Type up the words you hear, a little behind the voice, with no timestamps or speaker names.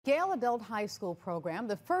Gale Adult High School program,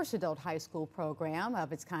 the first adult high school program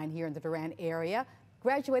of its kind here in the Durant area,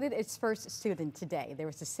 graduated its first student today. There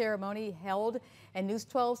was a ceremony held, and News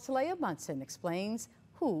 12's Talia Munson explains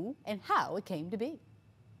who and how it came to be.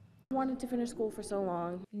 I wanted to finish school for so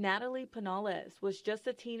long. Natalie Pinales was just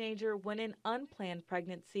a teenager when an unplanned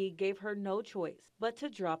pregnancy gave her no choice but to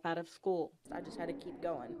drop out of school. I just had to keep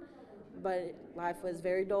going, but life was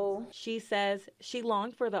very dull. She says she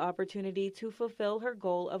longed for the opportunity to fulfill her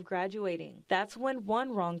goal of graduating. That's when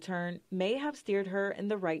one wrong turn may have steered her in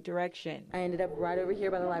the right direction. I ended up right over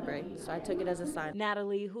here by the library, so I took it as a sign.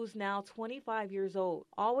 Natalie, who's now 25 years old,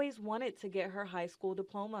 always wanted to get her high school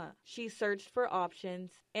diploma. She searched for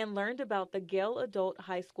options and learned about the Gale Adult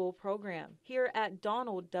High School program here at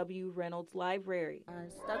Donald W. Reynolds Library. I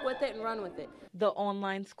stuck with it and run with it. The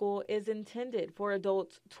online school is intended for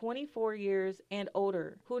adults 24 years and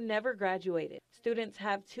older who never graduated. Students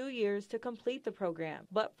have 2 years to complete the program,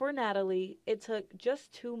 but for Natalie, it took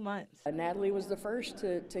just 2 months. Natalie was the first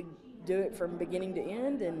to do it from beginning to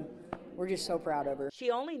end, and we're just so proud of her.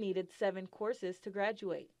 She only needed 7 courses to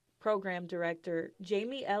graduate. Program Director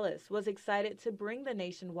Jamie Ellis was excited to bring the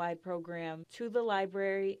nationwide program to the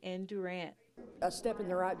library in Durant. A step in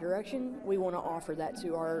the right direction. We want to offer that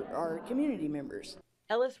to our community members.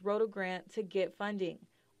 Ellis wrote a grant to get funding,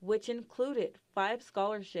 which included 5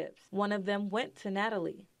 scholarships. One of them went to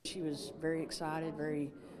Natalie. She was very excited,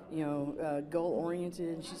 very, goal-oriented,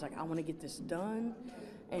 and she's like, I want to get this done.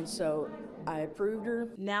 And so I approved her.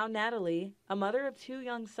 Now Natalie, a mother of 2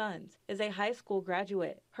 young sons, is a high school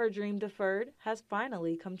graduate. Her dream deferred has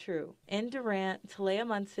finally come true. In Durant, Talia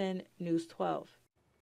Munson, News 12.